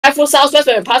Careful southwest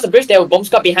when we pass the bridge, there will bomb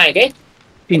squad behind, okay?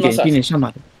 并点上马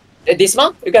的。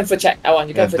Dismount? You can foot check. I want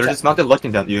you can foot check. They're dismounted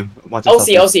looking at you.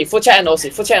 OC, foot check and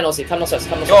OC, foot check and OC. Come northwest,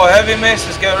 come northwest. Yo, heavy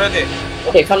maces, get ready.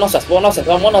 Okay, come northwest, one northwest.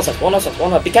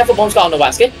 Be careful, bomb squad on the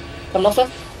west, okay? Come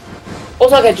northwest.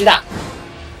 Also, okay, do that.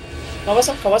 Come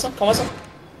west.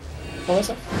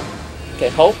 Okay,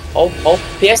 hold.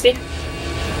 PSD.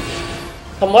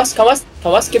 Come west.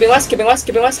 Keeping west.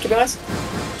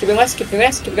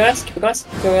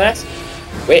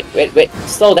 Wait.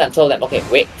 Slow down. Okay,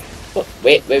 wait.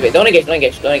 Don't engage.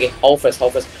 Hold first.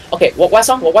 Okay, walk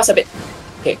west a bit.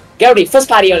 Okay, get ready. First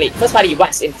party only. First party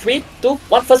west in 3, 2,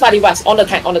 1. First party west on the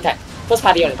tank. First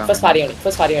party only.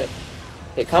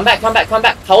 Okay, come back.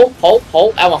 Hold.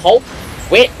 I want hold.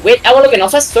 Wait. I want to look at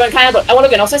northwest. I want to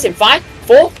look at northwest in 5,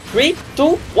 4, 3,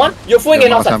 2, 1. You're fooling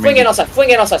in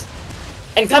northwest.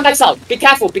 And come back south. Be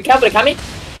careful. They're coming.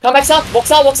 Come back south. Walk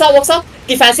south.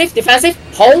 Defensive.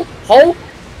 Hold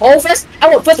first. I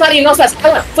want first party in northwest.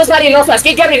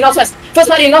 Get ready northwest. First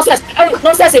party in northwest. I want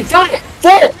northwest in 5,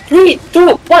 4, 3, 2,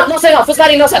 1. Northwest now. First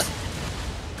party in northwest.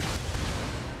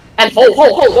 And hold.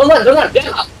 Don't run.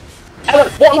 Yeah. I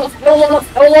want walk north.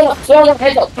 So I want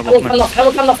head up. I will come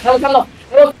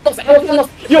north.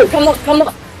 Yo, come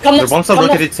north. They're bombs are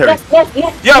rotated terrace.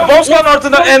 Yeah, bombs go north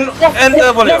and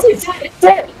volume.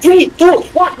 4, 3, 2,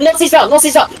 1. North east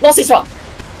route.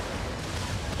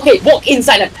 Okay, walk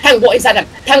inside them. Tank walk inside them.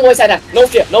 No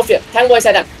fear. Tank walk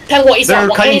inside them. Tank walk east route.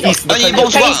 Walk east.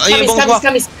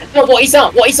 Come east.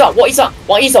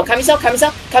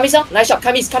 Nice shot.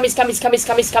 Come east.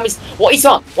 Walk east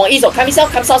route.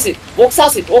 Come south east. Walk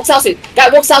south east. Guy,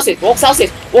 walk south east.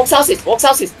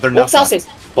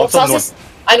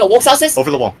 I know, walk south east. Over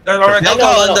the wall. 不要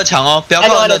靠恩的墙哦，不要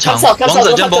靠恩的墙，王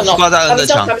者将 boss 挂在恩的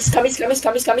墙。Come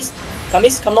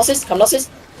north east.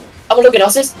 I will look at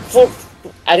north east.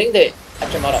 I think they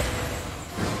actually out.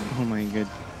 Oh my god.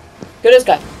 Kill this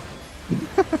guy.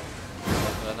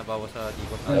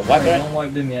 Don't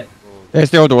wipe them yet. They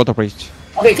still the water bridge.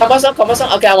 Okay, come on.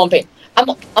 Okay, I'm on ping. I'm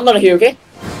on here, okay?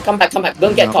 Come back.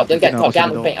 Don't get caught. Okay,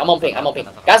 I'm on ping.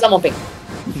 Guys, I'm on ping.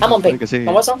 Come on. Be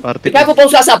careful, bomb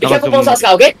squad south, okay?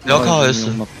 不要靠 S。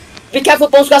 Be careful,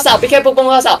 bomb squad south.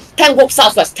 Tank walk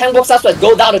southwest.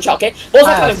 Go down the chalk, okay?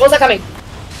 Bombs are coming.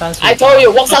 I told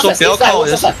you, walk southwest.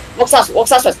 Walk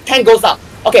southwest. Tank goes down.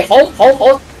 Okay, hold.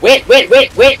 Wait.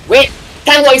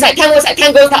 Tank walk inside. Tank goes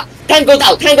down. Tank go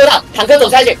down. Tank go down. Tank go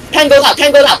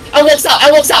down. I walk south.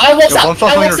 I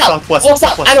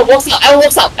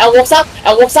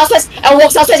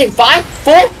walk southwest in 5,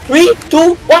 4, 3,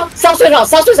 2, 1. Southwest now.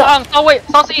 Southeast.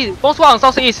 Bomb squad on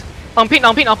southeast. On ping.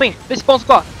 This bomb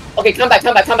squad. Okay, come back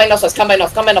northwest. Come north.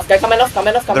 They're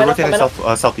rotating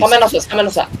southeast. Come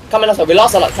northwest. We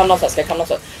lost a lot. Come northwest. Come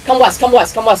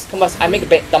west. I make a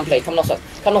bit dumb play. Come northwest.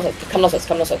 Come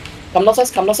northwest.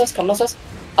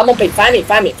 I'm on ping. Find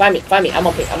me. I'm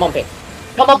on ping.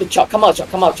 Come up the chop. Come out chop.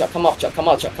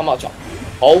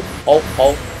 Hold.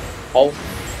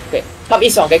 Okay. Come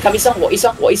east on. Okay. Come east on. Walk east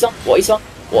on.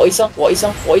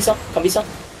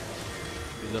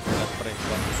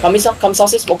 Come east on. Come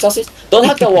southeast. Walk southeast. Don't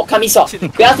hug the wall. Come east on.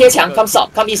 不要贴墙. Come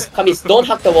south. Come east. Don't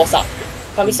hug the wall south.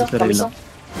 Come east on.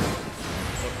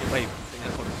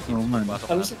 Oh man.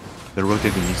 They're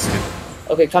rotating east.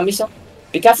 Okay, come east on.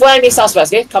 Be careful enemy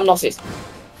southwest, okay? Come northeast.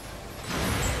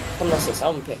 I'm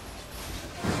on ping.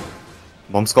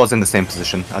 Bomb squad's in the same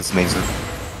position as Mazer.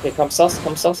 Okay, come south.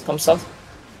 Come southeast.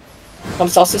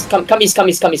 Come east.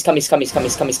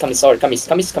 Sorry, come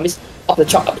east. Up the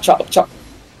chop.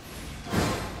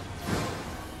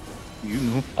 You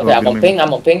know. Okay, I'm on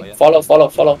ping. Follow.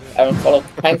 Aaron, follow.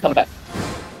 Time, come back.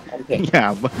 On ping.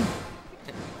 Yeah, but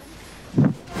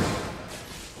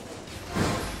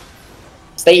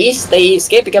Stay east.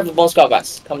 Okay? Be careful, bomb squad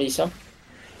guys. Come east on.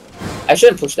 I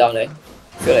shouldn't push down there. I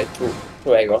feel like too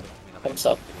aggro. Come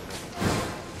south.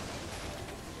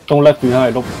 Don't left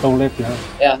behind.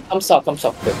 Yeah, come south. Quick.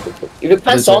 If you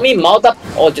can't saw me, mount up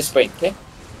or just sprint, okay?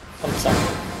 Come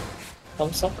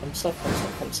south.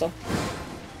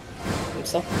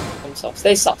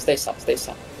 Stay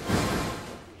south.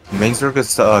 Main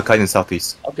circus guiding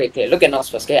southeast. Okay. Look at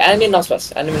northwest, okay? Enemy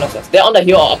northwest. They're on the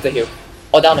hill or up the hill.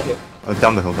 Or down the hill.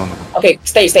 Down the hill. Okay,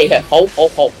 stay here. Hold.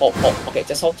 Okay,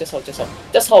 just hold.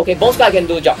 Okay, bomb squad can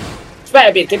do the job. Spread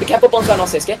a bit, okay? Be careful, bomb squad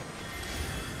northwest, okay?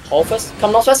 Hold first.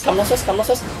 Come northwest. Bomb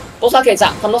squad can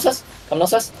start. Come northwest.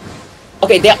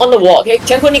 Okay, they're on the wall, okay?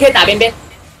 前坤你可以打边边.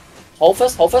 Hold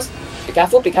first. Be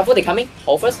careful, they're coming.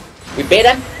 Hold first. We bait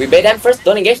them first.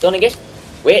 Don't engage.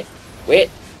 Wait.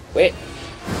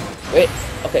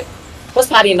 Okay. First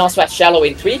party in northwest, shallow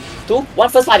in 3, 2, 1.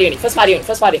 First party only.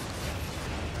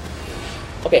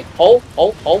 Okay, hold.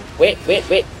 Wait.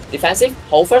 Defensive.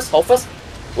 Hold first.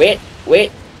 Wait.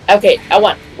 Okay,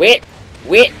 L1. Wait.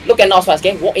 Look at northwest.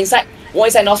 Okay, walk inside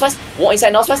northwest. We're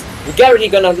already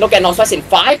gonna look at northwest in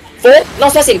 5, 4.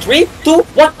 Northwest in 3, 2,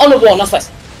 1. On the wall,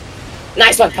 northwest.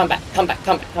 Nice one. Come back.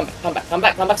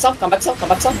 South.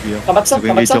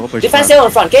 Defense here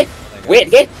on front. Okay. Wait.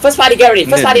 Okay. First party get ready.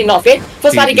 First party north. Okay.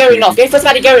 First party get ready north.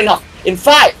 In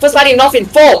 5. First party north in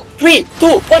 4, 3,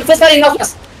 2, 1. First party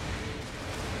northwest.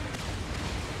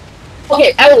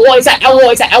 Okay, everyone wall inside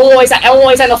northwest. Everyone wall inside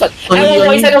northwest.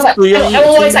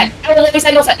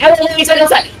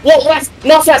 Walk west,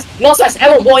 northwest.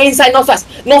 Everyone wall inside northwest.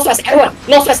 Everyone,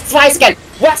 northwest. 5 scan.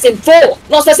 West in 4.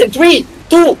 Northwest in 3,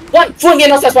 2, 1. Full again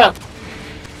northwest round.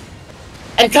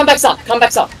 And come back south.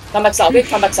 Okay,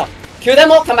 come back south. Kill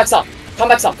them all. Come back south.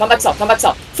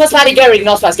 First party get ready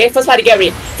northwest. Okay, first party get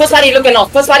ready. First party looking north.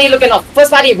 First party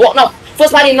walk north.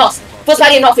 First party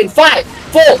north in 5,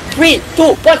 4, 3, 2,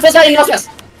 1. First party northwest.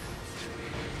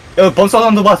 Bomb squad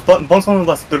on the bus.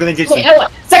 They're gonna engage. Okay, everyone.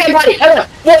 Second party. Everyone.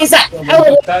 Walk inside.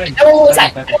 Everyone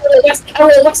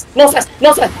west. Northwest.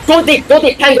 Go deep.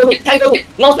 Tank go deep.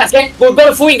 Northwest. Okay. We're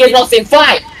gonna full engage north in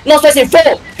 5. Northwest in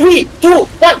 4, 3, 2,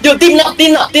 1. Do deep north.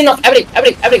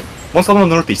 Everything. Bomb squad on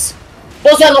the northeast.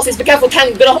 Both sides northeast. Be careful.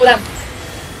 Tank gonna hold them.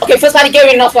 Okay, first party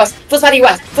Gary northwest. First party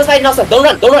west. First party northwest. Don't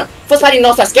run. First party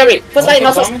northwest. Gary. First party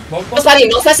northwest. First party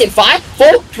northwest in 5,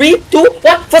 4, 3, 2,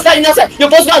 1. First party northwest. You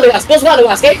both go on the west.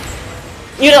 Okay.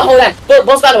 You don't hold them.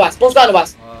 Both go on the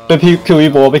west. 被 Q 一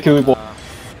波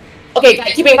Okay,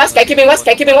 guy keeping west. Guy,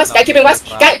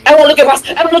 everyone look at west.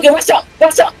 Shot.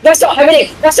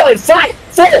 Everything. West shot in 5,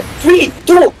 4, 3,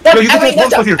 2, 1.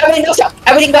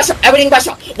 Everything west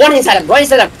shot. One inside them.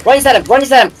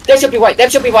 They should be white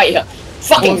here.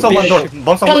 Fucking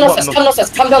Bomb squad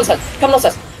north. Come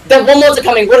northwest. Then one more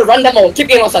coming. We'll run them all. Keep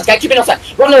getting northwest. Guy, keep it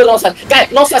northwest. Run over northwest. Guy,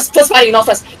 northwest. First fighting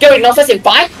northwest. Get ready northwest in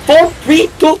 5, 4, 3,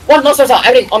 2, 1. Northwest out.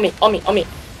 Everything on me.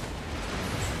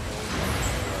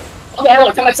 Okay,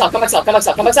 everyone, come back south. Everyone, come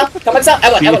south.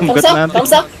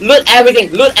 Loot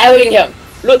everything here.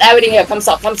 Come south. Loot everything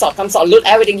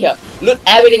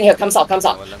here. Come south.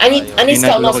 I need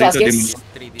scout northwest.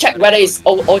 Check whether it's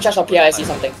old church or PISC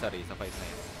something.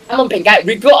 I'm on ping, guy.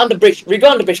 We go on the bridge.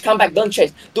 Come back. Don't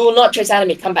chase. Do not chase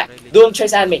enemy. Come back. Don't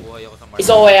chase enemy. It's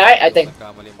OA, right? I think.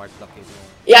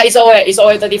 Yeah, it's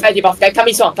OA. 35 debuff. Guy, come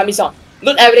in strong.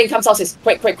 Loot everything. Come southeast.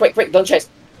 Quick. Don't chase.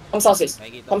 Come southeast.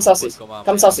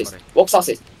 Walk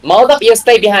southeast. Mount up. You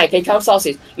stay behind. Okay, come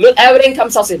southeast. Loot everything. Come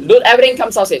southeast.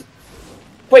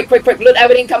 Quick. Loot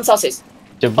everything. Come southeast.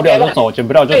 捡不了就走。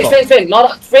 Sprint. Mount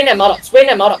up. Sprint and mount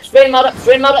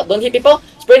up. Don't hit people.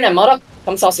 Sprint and mount up.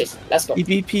 Come southeast. Let's go.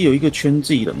 EVP 有一个圈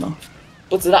自己人吗？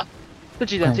不知道。自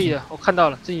己的，我看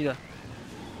到了自己的。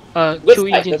Q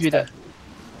一进去的。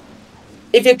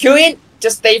If you queue in,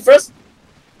 just stay first.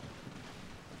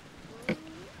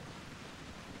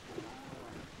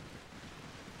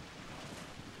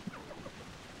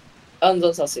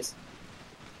 Unzone southeast.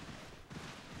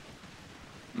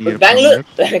 Bangalore.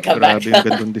 Come back. Grabe yung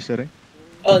gandun di sir eh.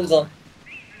 Unzone.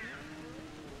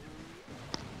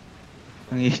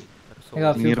 Few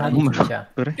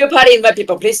party invite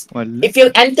people, please. If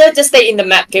you enter, just stay in the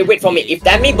map. Okay, wait for me. If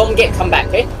that me bomb get come back.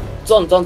 Okay, zone.